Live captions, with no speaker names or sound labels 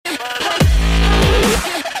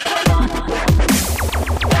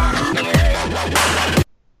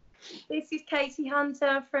Lucy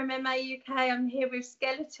Hunter from MA UK. I'm here with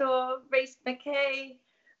Skeletor, Reese McKee.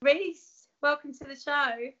 Reese, welcome to the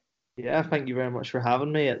show. Yeah, thank you very much for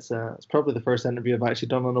having me. It's probably the first interview I've actually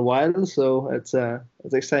done in a while, so it's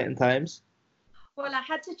exciting times. Well, I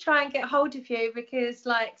had to try and get hold of you because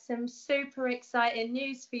some super exciting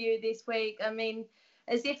news for you this week. I mean,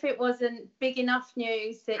 as if it wasn't big enough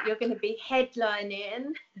news that you're going to be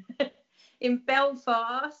headlining in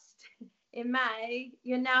Belfast in May.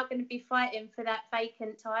 You're now going to be fighting for that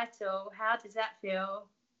vacant title. How does that feel?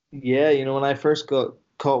 Yeah, when I first got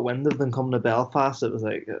caught wind of them coming to Belfast, it was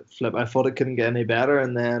like flip. I thought it couldn't get any better,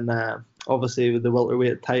 and then obviously with the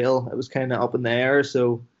welterweight title, it was kind of up in the air.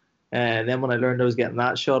 So, and then when I learned I was getting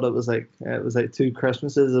that shot, it was like two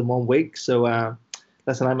Christmases in 1 week. So,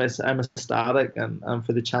 listen, I'm ecstatic, and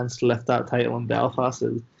for the chance to lift that title in Belfast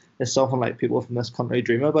is something like people from this country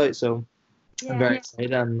dream about. So, I'm very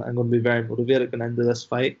excited, and I'm going to be very motivated going into this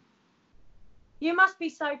fight. You must be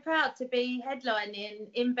so proud to be headlining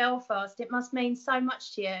in Belfast. It must mean so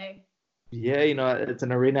much to you. Yeah, it's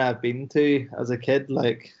an arena I've been to as a kid.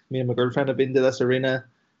 Like me and my girlfriend have been to this arena.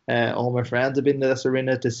 All my friends have been to this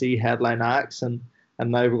arena to see headline acts, and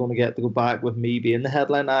now we're going to get to go back with me being the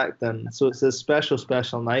headline act. And so it's a special,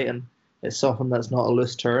 special night, and it's something that's not a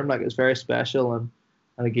loose term. Like it's very special, and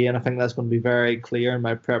again, I think that's going to be very clear in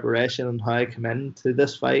my preparation and how I come into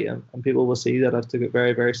this fight, and people will see that I've took it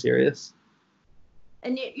very, very serious.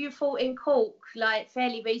 And you fought in Cork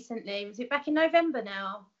fairly recently. Was it back in November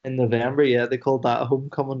now? In November, yeah, they called that a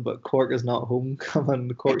homecoming, but Cork is not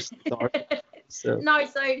homecoming. Cork's start. So. No,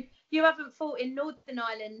 so you haven't fought in Northern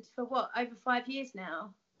Ireland for what, over 5 years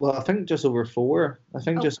now? Well, I think just over four. I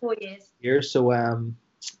think just 4 years. Years. So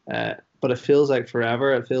but it feels like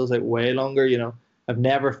forever. It feels like way longer. I've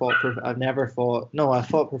never fought. I've never fought. No, I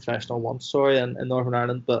fought professional once. Sorry, in Northern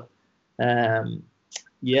Ireland, but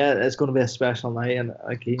yeah, it's going to be a special night, and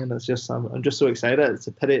again, it's just I'm just so excited. It's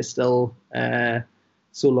a pity it's still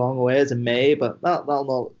so long away. It's in May, but that'll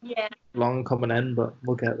not long coming in, but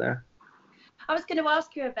we'll get there. I was going to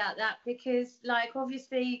ask you about that because,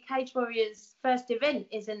 obviously, Cage Warriors' first event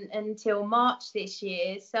isn't until March this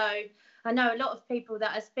year. So I know a lot of people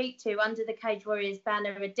that I speak to under the Cage Warriors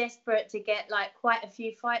banner are desperate to get quite a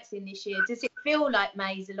few fights in this year. Does it feel like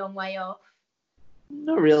May's a long way off?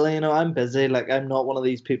 Not really. I'm busy. I'm not one of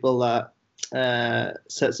these people that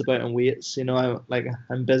sits about and waits.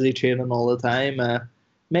 I'm busy training all the time.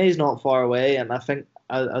 May's not far away, and I think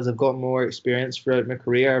as I've got more experience throughout my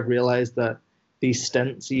career, I've realised that these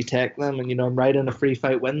stints, you take them, and I'm riding a free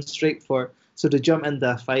fight win streak so to jump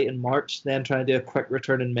into a fight in March, then try and do a quick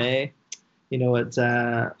return in May, it's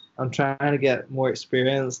I'm trying to get more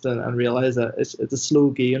experienced and realise that it's a slow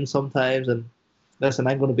game sometimes, and listen,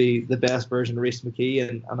 I'm going to be the best version of Reese McKee,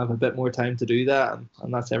 and have a bit more time to do that,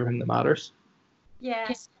 and that's everything that matters.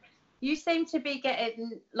 Yes. You seem to be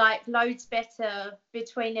getting loads better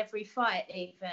between every fight even.